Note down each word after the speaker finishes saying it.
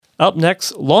Up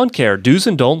next, lawn care do's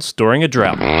and don'ts during a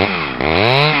drought.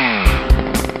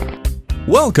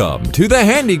 Welcome to the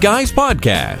Handy Guys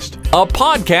Podcast, a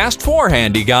podcast for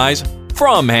handy guys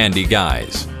from handy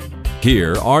guys.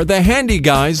 Here are the handy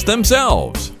guys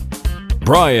themselves,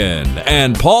 Brian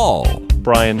and Paul.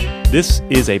 Brian, this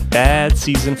is a bad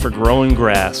season for growing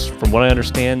grass. From what I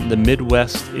understand, the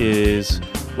Midwest is,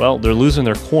 well, they're losing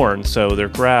their corn, so their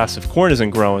grass, if corn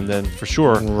isn't growing, then for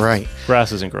sure, right,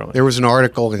 grass isn't growing. There was an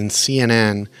article in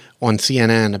CNN,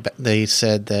 they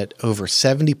said that over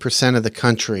 70% of the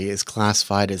country is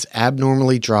classified as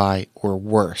abnormally dry or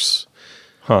worse.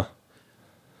 Huh.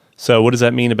 So what does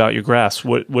that mean about your grass?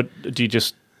 What do you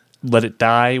just let it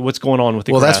die? What's going on with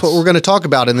the grass? Well, that's what we're going to talk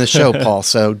about in this show, Paul.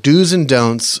 So do's and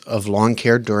don'ts of lawn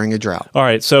care during a drought. All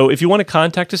right. So if you want to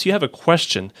contact us, you have a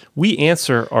question. We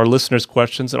answer our listeners'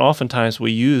 questions, and oftentimes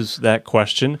we use that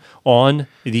question on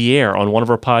the air on one of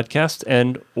our podcasts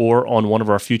and or on one of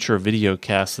our future video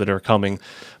casts that are coming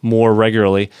more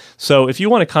regularly. So if you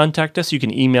want to contact us, you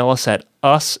can email us at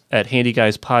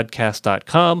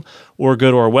handyguyspodcast.com or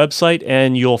go to our website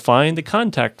and you'll find the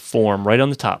contact form right on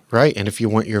the top. Right. And if you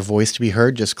want your voice to be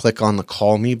heard, just click on the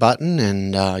call me button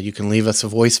and you can leave us a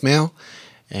voicemail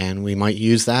and we might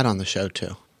use that on the show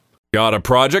too. Got a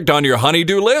project on your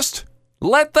honey-do list?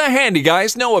 Let the handy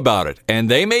guys know about it and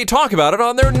they may talk about it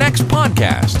on their next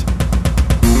podcast.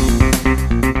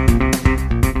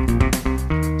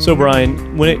 So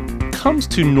Brian, when it comes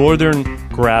to northern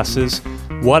grasses,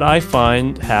 what I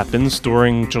find happens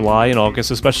during July and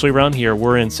August, especially around here,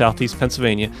 we're in southeast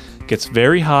Pennsylvania, it gets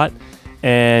very hot,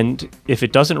 and if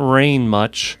it doesn't rain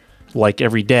much, like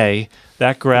every day,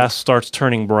 that grass starts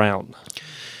turning brown.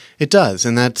 It does,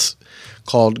 and that's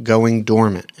called going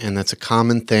dormant, and that's a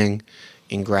common thing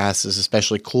in grasses,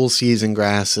 especially cool season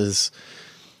grasses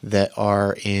that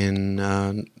are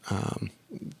in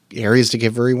areas that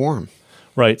get very warm.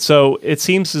 Right. So it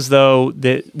seems as though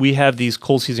that we have these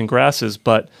cool season grasses,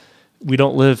 but we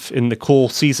don't live in the cool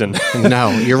season.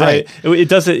 No, you're right. It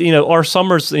doesn't, our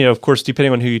summers, of course,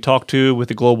 depending on who you talk to with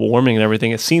the global warming and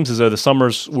everything, it seems as though the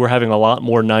summers we're having a lot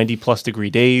more 90 plus degree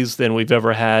days than we've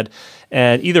ever had.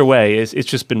 And either way, it's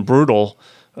just been brutal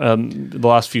the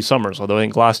last few summers, although I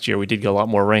think last year we did get a lot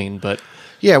more rain, but...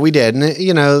 Yeah, we did.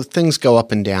 And, things go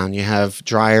up and down. You have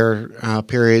drier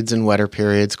periods and wetter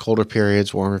periods, colder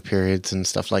periods, warmer periods, and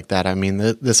stuff like that. I mean,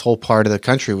 this whole part of the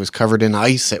country was covered in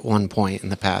ice at one point in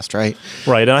the past, right?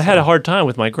 Right. And I had a hard time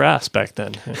with my grass back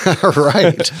then.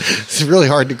 Right. It's really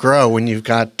hard to grow when you've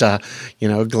got, a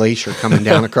glacier coming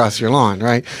down across your lawn,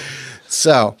 right?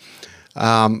 So,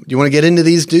 you want to get into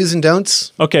these do's and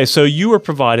don'ts? Okay. So you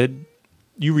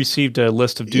received a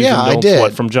list of do's and don'ts, I did.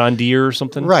 What, from John Deere or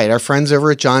something? Right. Our friends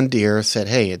over at John Deere said,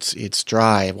 hey, it's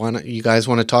dry. You guys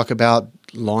want to talk about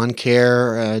lawn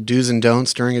care do's and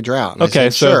don'ts during a drought? And okay, I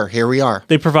said, sure, here we are.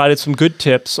 They provided some good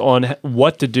tips on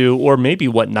what to do or maybe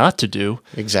what not to do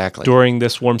exactly during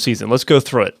this warm season. Let's go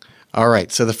through it. All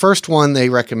right. So the first one they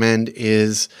recommend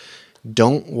is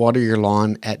don't water your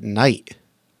lawn at night.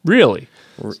 Really?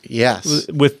 Yes. Is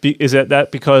that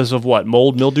because of what?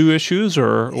 Mold, mildew issues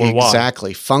or why?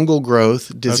 Exactly. Fungal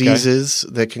growth, diseases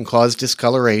that can cause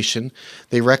discoloration.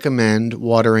 They recommend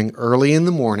watering early in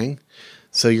the morning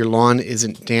so your lawn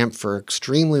isn't damp for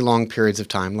extremely long periods of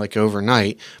time, like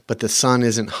overnight, but the sun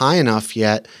isn't high enough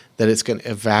yet that it's going to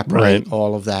evaporate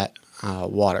all of that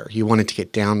water. You want it to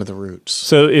get down to the roots.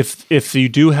 So if you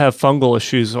do have fungal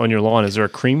issues on your lawn, is there a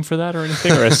cream for that or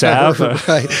anything, or a salve?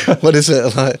 Right. What is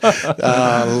it?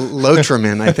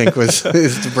 Lotrimin, I think, is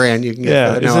the brand you can get.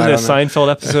 Yeah, isn't there a Seinfeld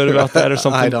episode about that or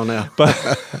something? I don't know. But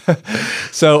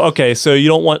so you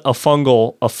don't want a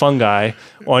fungi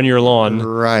on your lawn,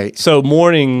 right? So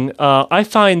morning, I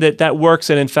find that works,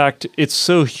 and in fact, it's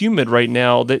so humid right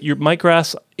now that my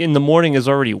grass in the morning is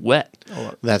already wet.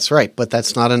 That's right, but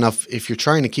that's not enough if you're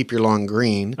trying to keep your lawn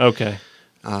green. Okay.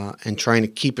 And trying to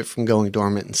keep it from going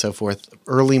dormant and so forth.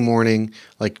 Early morning,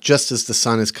 like just as the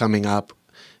sun is coming up,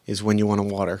 is when you want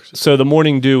to water. So the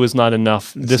morning dew is not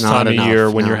enough this time of year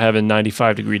when you're having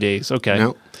 95-degree days. Okay.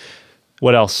 No.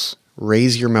 What else?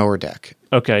 Raise your mower deck.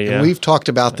 Okay, yeah. And we've talked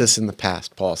about this in the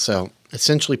past, Paul. So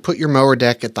essentially put your mower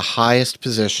deck at the highest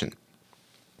position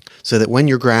so that when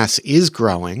your grass is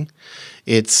growing,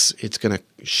 it's going to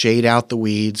shade out the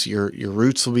weeds. Your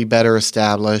roots will be better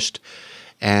established,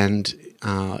 and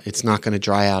it's not going to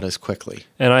dry out as quickly.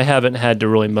 And I haven't had to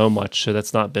really mow much, so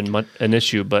that's not been an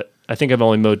issue. But I think I've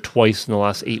only mowed twice in the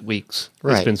last 8 weeks.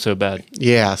 Right. It's been so bad.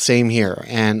 Yeah, same here.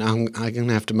 And I'm going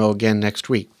to have to mow again next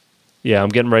week. Yeah, I'm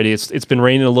getting ready. It's been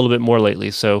raining a little bit more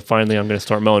lately, so finally I'm going to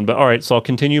start mowing. But all right, so I'll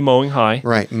continue mowing high.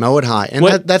 Right, mow it high. And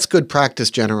that's good practice,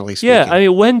 generally speaking. Yeah, I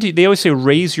mean, they always say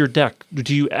raise your deck.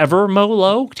 Do you ever mow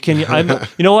low? Can you?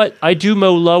 You know what? I do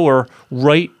mow lower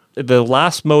right the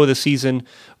last mow of the season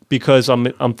because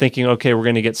I'm thinking, okay, we're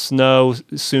going to get snow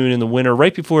soon in the winter,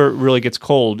 right before it really gets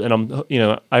cold.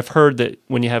 And I've heard that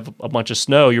when you have a bunch of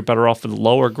snow, you're better off with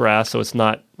lower grass, so it's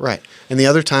not right. And the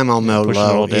other time I'll mow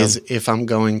low is if I'm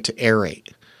going to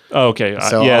aerate. Oh, okay.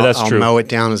 So that's true. I'll mow it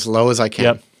down as low as I can.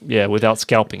 Yep. Yeah, without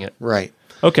scalping it. Right.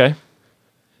 Okay.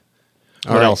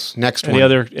 What right. else? Next one.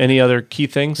 Any other key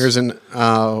things? There's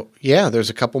there's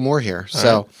a couple more here.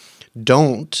 So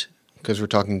don't, because we're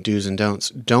talking do's and don'ts,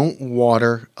 don't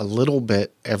water a little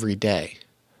bit every day.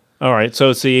 All right. So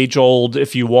it's the age old,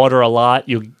 if you water a lot,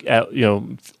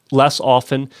 less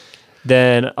often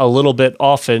than a little bit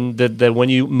often, that when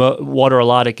you water a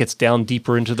lot, it gets down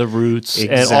deeper into the roots.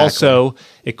 Exactly. And also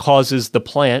it causes the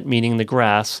plant, meaning the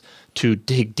grass, to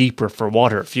dig deeper for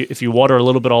water. If you water a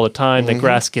little bit all the time, the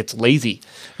grass gets lazy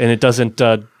and it doesn't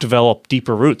develop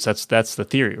deeper roots. That's the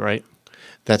theory, right?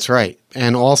 That's right.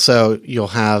 And also you'll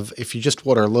have, if you just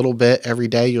water a little bit every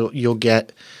day, you'll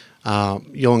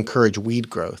encourage weed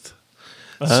growth.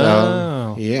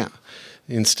 So, yeah.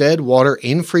 Instead, water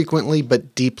infrequently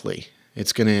but deeply.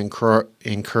 It's going to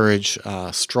encourage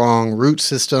strong root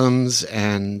systems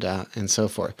and so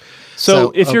forth.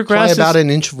 So if your grass apply about an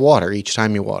inch of water each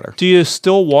time you water. Do you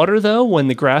still water though when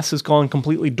the grass has gone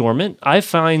completely dormant? I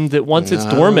find that once it's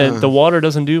dormant, the water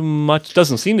doesn't do much.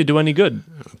 Doesn't seem to do any good.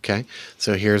 Okay.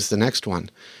 So here's the next one.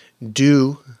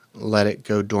 Do let it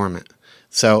go dormant.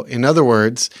 So in other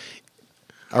words,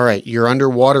 all right, you're under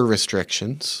water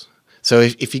restrictions. So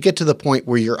if you get to the point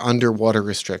where you're under water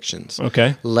restrictions,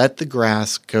 okay, let the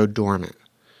grass go dormant.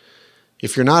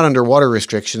 If you're not under water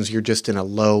restrictions, you're just in a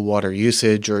low water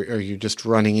usage or you're just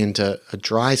running into a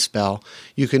dry spell,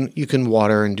 you can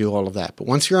water and do all of that. But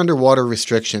once you're under water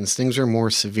restrictions, things are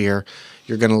more severe.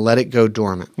 You're going to let it go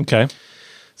dormant. Okay.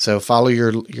 So follow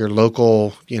your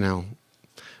local,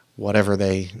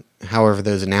 however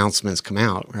those announcements come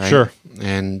out, right? Sure.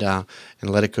 And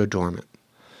let it go dormant.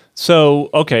 So,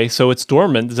 okay, so it's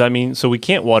dormant. Does that mean, so we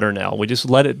can't water now? We just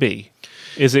let it be?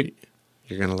 Is it?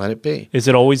 You're going to let it be. Is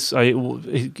it always,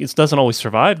 it doesn't always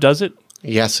survive, does it?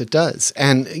 Yes, it does.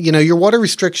 And, your water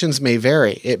restrictions may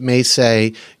vary. It may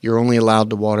say you're only allowed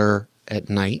to water at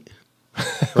night.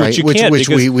 Right, which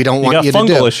we don't want you to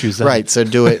do. Fungal issues then. Right, so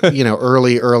do it,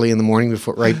 early in the morning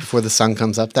right before the sun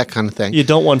comes up, that kind of thing. You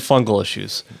don't want fungal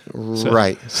issues.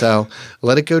 Right. So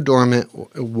let it go dormant.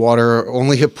 Water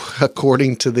only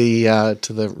according to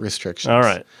the restrictions. All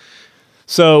right.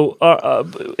 So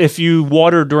if you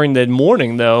water during the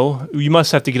morning, though, you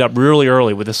must have to get up really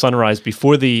early with the sunrise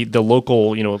before the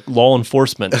local, law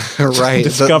enforcement right,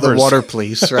 discovers. The water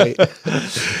police, right?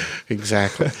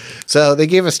 Exactly. So they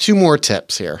gave us 2 more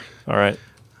tips here. All right.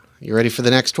 You ready for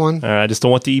the next one? All right. I just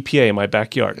don't want the EPA in my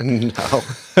backyard. No,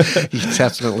 you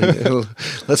definitely.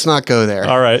 Let's not go there.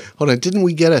 All right. Hold on. Didn't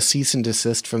we get a cease and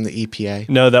desist from the EPA?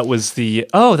 No, that was the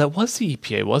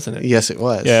EPA, wasn't it? Yes, it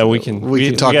was. Yeah, we can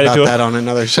talk about that on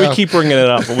another show. We keep bringing it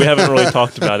up, but we haven't really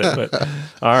talked about it. But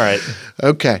all right.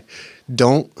 Okay.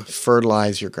 Don't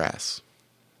fertilize your grass.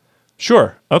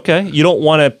 Sure. Okay. You don't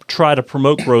want to try to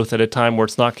promote growth at a time where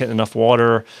it's not getting enough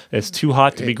water. It's too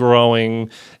hot to be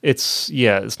growing. It's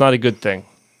not a good thing.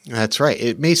 That's right.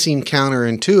 It may seem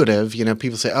counterintuitive.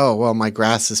 People say, "Oh, well, my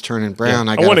grass is turning brown.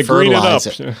 Yeah. I got to fertilize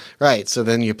green it up." Right. So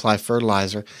then you apply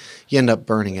fertilizer. You end up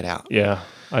burning it out. Yeah.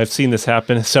 I've seen this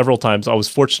happen several times. I was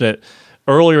fortunate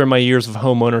earlier in my years of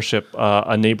home ownership.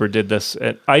 A neighbor did this.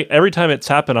 And every time it's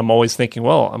happened, I'm always thinking,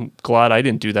 well, I'm glad I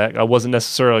didn't do that. I wasn't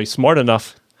necessarily smart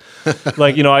enough.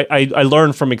 I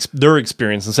learned from their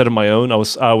experience instead of my own.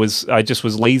 I just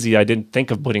was lazy. I didn't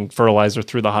think of putting fertilizer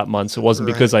through the hot months. It wasn't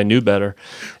because I knew better.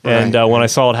 And when I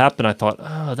saw it happen, I thought,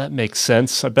 oh, that makes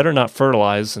sense. I better not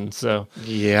fertilize. And so,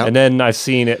 yeah. And then I've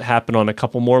seen it happen on a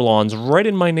couple more lawns right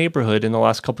in my neighborhood in the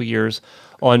last couple of years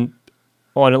on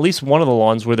at least one of the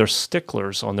lawns where they're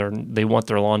sticklers they want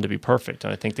their lawn to be perfect.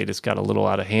 And I think they just got a little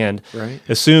out of hand. Right.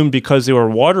 Assumed because they were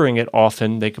watering it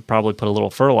often, they could probably put a little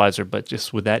fertilizer, but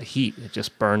just with that heat, it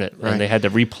just burned it. Right. And they had to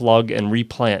replug and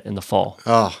replant in the fall.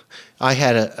 Oh, I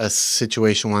had a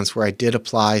situation once where I did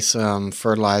apply some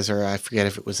fertilizer. I forget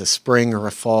if it was a spring or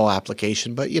a fall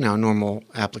application, but, normal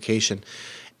application.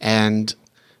 And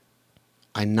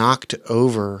I knocked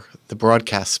over the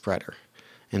broadcast spreader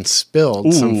and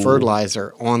spilled some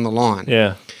fertilizer on the lawn.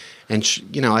 Yeah. And,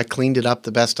 I cleaned it up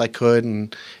the best I could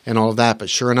and all of that. But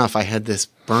sure enough, I had this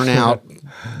burnout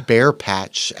bare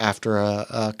patch after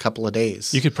a couple of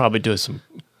days. You could probably do some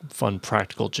fun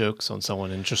practical jokes on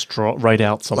someone and just write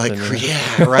out something.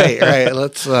 Right.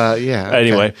 Let's,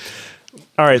 Anyway. Okay.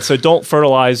 All right, so don't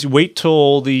fertilize. Wait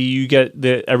till you get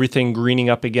everything greening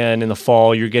up again in the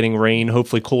fall. You're getting rain,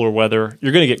 hopefully cooler weather.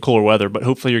 You're going to get cooler weather, but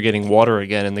hopefully you're getting water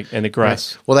again in the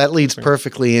grass. Right. Well, that leads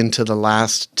perfectly into the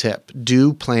last tip.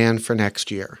 Do plan for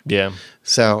next year. Yeah.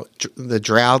 So the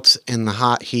droughts and the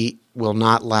hot heat will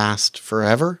not last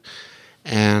forever,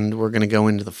 and we're going to go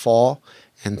into the fall,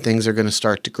 and things are going to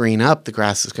start to green up. The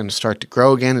grass is going to start to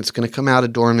grow again. It's going to come out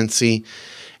of dormancy,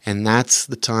 and that's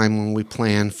the time when we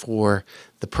plan for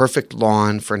the perfect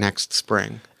lawn for next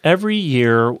spring. Every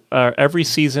year, every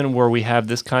season where we have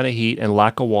this kind of heat and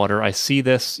lack of water, I see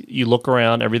this. You look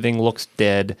around, everything looks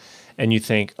dead, and you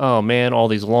think, oh man, all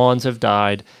these lawns have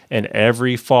died. And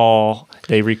every fall,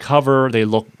 they recover, they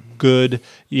look good.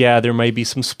 Yeah, there may be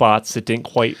some spots that didn't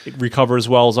quite recover as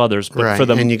well as others. But for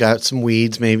them, and you got some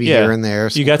weeds maybe here and there.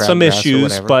 You got some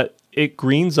issues, but it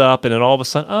greens up, and then all of a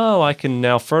sudden, I can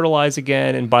now fertilize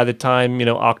again. And by the time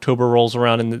October rolls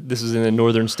around, and this is in the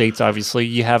northern states, obviously,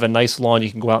 you have a nice lawn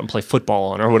you can go out and play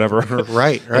football on or whatever.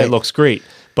 Right. And it looks great.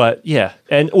 But yeah,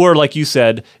 or like you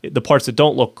said, the parts that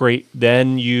don't look great,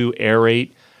 then you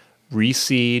aerate,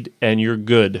 reseed, and you're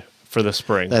good for the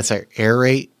spring. That's it.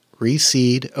 Aerate,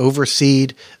 reseed,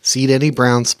 overseed, seed any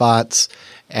brown spots,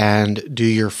 and do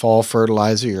your fall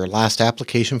fertilizer, your last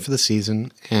application for the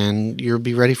season, and you'll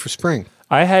be ready for spring.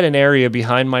 I had an area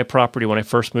behind my property when I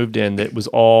first moved in that was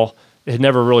it had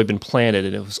never really been planted,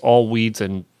 and it was all weeds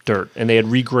and dirt, and they had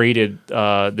regraded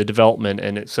the development,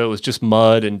 and so it was just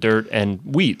mud and dirt and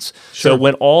weeds. Sure. So it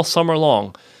went all summer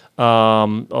long,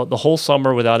 the whole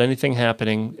summer without anything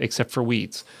happening except for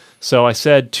weeds. So I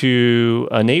said to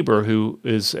a neighbor who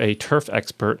is a turf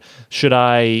expert, should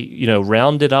I,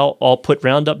 round it out? I'll put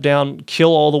Roundup down, kill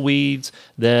all the weeds,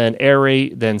 then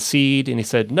aerate, then seed. And he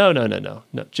said, no,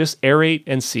 just aerate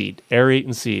and seed. Aerate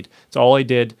and seed. It's all I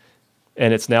did,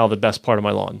 and it's now the best part of my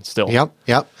lawn still.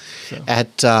 Yep. So.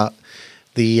 At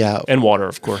the and water,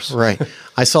 of course. Right.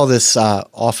 I saw this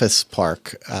office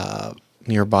park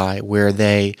nearby where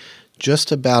they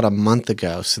just about a month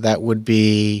ago, so that would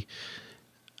be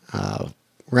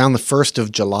around the 1st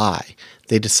of July,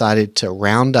 they decided to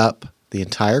round up the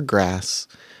entire grass,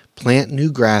 plant new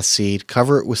grass seed,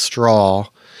 cover it with straw,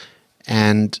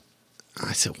 and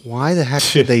I said, why the heck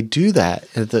did they do that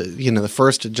at the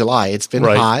 1st of July? It's been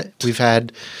hot. We've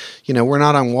had, we're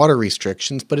not on water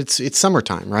restrictions, but it's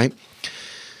summertime, right?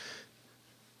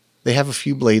 They have a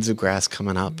few blades of grass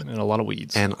coming up. And a lot of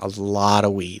weeds. Yeah.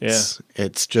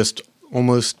 It's just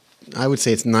almost, I would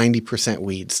say it's 90%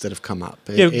 weeds that have come up.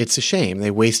 It's a shame.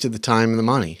 They wasted the time and the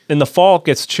money. In the fall, it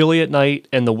gets chilly at night,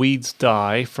 and the weeds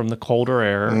die from the colder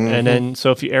air. Mm-hmm. And then,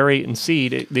 so if you aerate and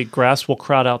seed, the grass will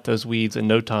crowd out those weeds in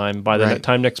no time. By the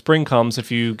time next spring comes, if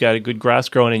you got a good grass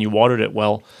growing and you watered it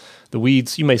well, the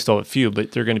weeds, you may still have a few,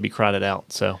 but they're going to be crowded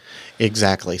out. So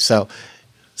exactly. So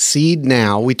seed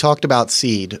now. We talked about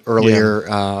seed earlier.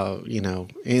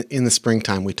 In the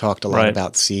springtime, we talked a lot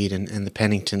about seed and the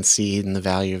Pennington seed and the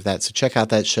value of that. So check out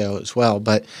that show as well.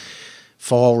 But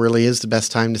fall really is the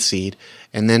best time to seed.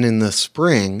 And then in the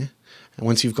spring,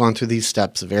 once you've gone through these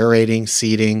steps of aerating,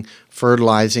 seeding,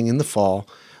 fertilizing in the fall,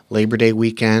 Labor Day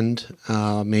weekend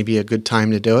may be a good time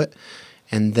to do it.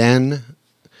 And then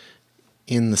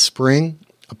in the spring,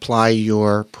 apply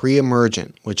your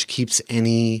pre-emergent, which keeps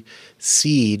any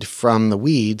seed from the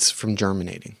weeds from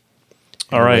germinating.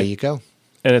 And all right. There you go.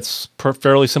 And it's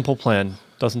fairly simple plan.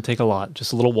 Doesn't take a lot.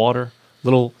 Just a little water,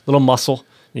 little muscle.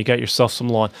 You got yourself some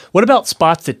lawn. What about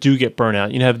spots that do get burnt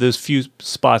out? You have those few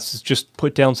spots. Just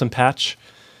put down some patch.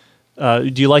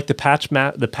 Do you like the patching?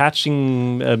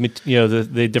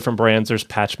 The different brands. There's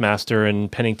Patchmaster,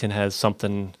 and Pennington has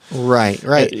something. Right.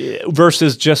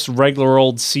 Versus just regular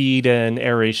old seed and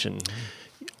aeration.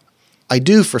 I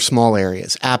do for small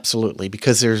areas, absolutely,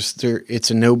 because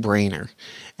it's a no-brainer,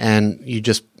 and you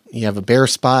have a bare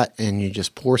spot, and you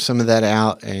just pour some of that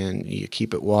out, and you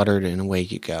keep it watered, and away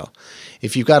you go.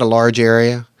 If you've got a large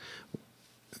area,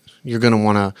 you're going to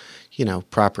want to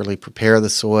properly prepare the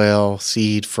soil,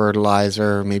 seed,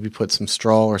 fertilizer, maybe put some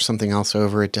straw or something else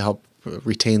over it to help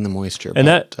retain the moisture.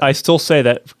 And I still say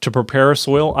that to prepare a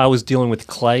soil, I was dealing with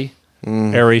clay.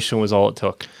 Aeration was all it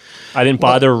took. I didn't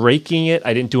bother raking it.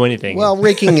 I didn't do anything. Well,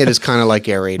 raking it is kind of like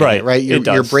aerating it, right?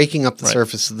 You're breaking up the Right.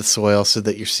 surface of the soil so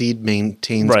that your seed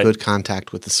maintains good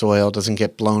contact with the soil, doesn't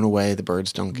get blown away, the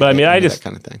birds don't get that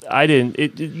kind of thing. I didn't.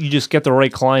 You just get the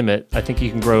right climate. I think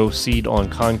you can grow seed on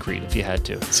concrete if you had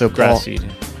to. So grass seed.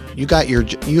 You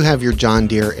have your John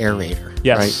Deere aerator,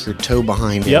 yes. right? Your toe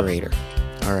behind aerator.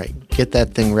 All right, get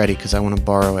that thing ready because I want to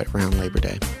borrow it around Labor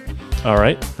Day. All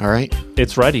right. All right.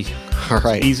 It's ready. All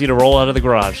right. Easy to roll out of the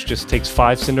garage. Just takes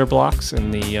 5 cinder blocks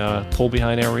and the pull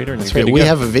behind aerator. And That's you're right. good to We go.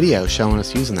 have a video showing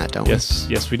us using that, don't we?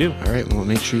 Yes, we do. All right. Well,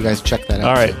 make sure you guys check that out.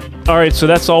 All right. too. All right. So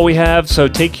that's all we have. So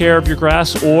take care of your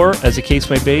grass, or as the case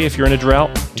may be, if you're in a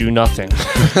drought, do nothing.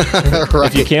 Right.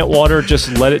 If you can't water, just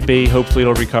let it be. Hopefully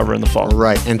it'll recover in the fall.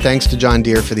 Right. And thanks to John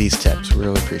Deere for these tips.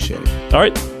 Really appreciate it. All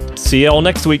right. See you all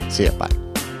next week. See ya. Bye.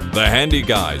 The Handy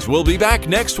Guys will be back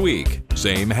next week.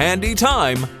 Same handy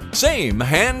time, same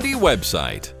handy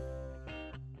website.